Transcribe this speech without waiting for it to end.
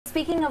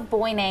Speaking of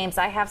boy names,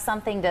 I have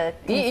something to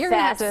confess. You're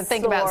going to have to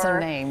think about some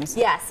names.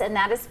 Yes, and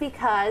that is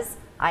because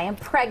I am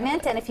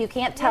pregnant, and if you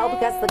can't tell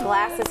because the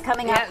glass is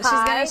coming up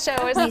high, she's going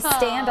to show us. We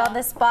stand on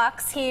this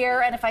box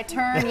here, and if I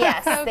turn,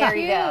 yes, there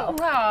you go.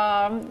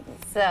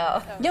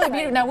 So,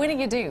 now when do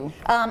you do?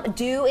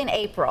 Due in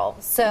April.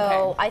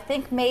 So I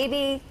think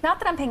maybe, not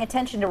that I'm paying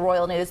attention to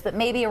royal news, but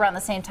maybe around the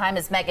same time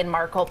as Meghan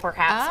Markle,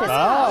 perhaps. She's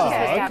supposed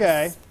to have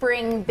a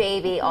spring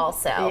baby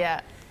also.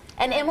 Yeah.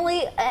 And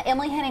Emily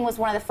Henning was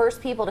one of the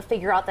first people to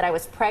figure out that I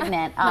was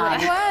pregnant.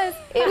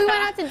 We went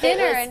out to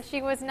dinner and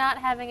she was not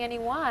having any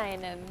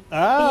wine. And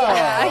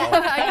yeah,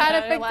 I kind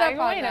of picked up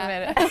on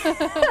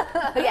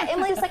that. Yeah,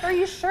 Emily was like, "Are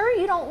you sure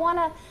you don't want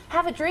to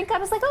have a drink?" I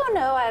was like, "Oh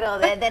no, I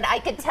don't." And then I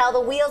could tell the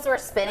wheels were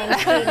spinning.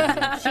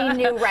 She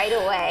knew right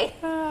away.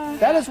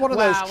 That is one of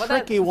those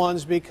tricky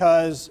ones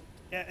because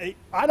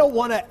I don't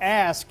want to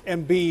ask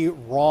and be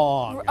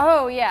wrong.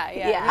 Oh yeah.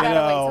 You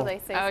gotta wait till they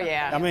say something.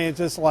 Yeah. I mean, it's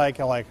just like,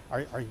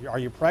 are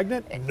you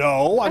pregnant?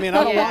 No. I mean,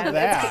 I don't want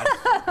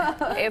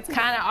that. It's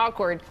kind of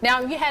awkward.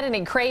 Now, have you had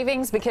any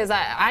cravings? Because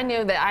I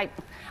knew that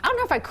I don't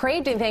know if I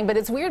craved anything, but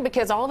it's weird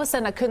because all of a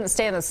sudden I couldn't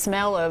stand the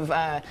smell of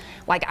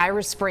like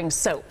Irish Spring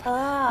soap.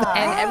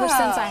 And ever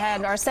since I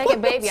had our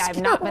second baby, I've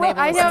not been able to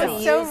I know, smell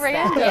it's so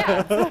random.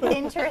 Yeah.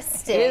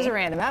 Interesting. It is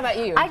random. How about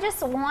you? I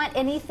just want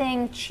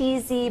anything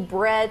cheesy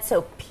bread,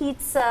 so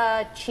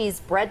pizza,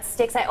 cheese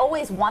breadsticks. I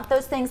always want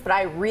those things, but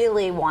I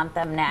really want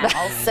them now.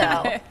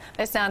 So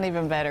they sound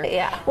even better.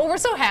 Yeah. Well, we're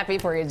so happy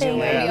for you, Julie.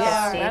 Thank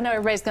you. I know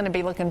everybody's going to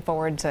be looking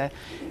forward to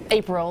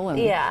April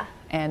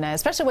and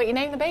especially what you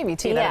name the baby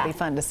too. That'll be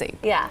fun to see.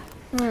 Yeah.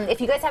 If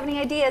you guys have any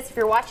ideas, if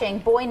you're watching,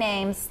 boy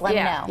names, let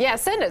me know. Yeah,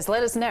 send us.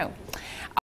 Let us know.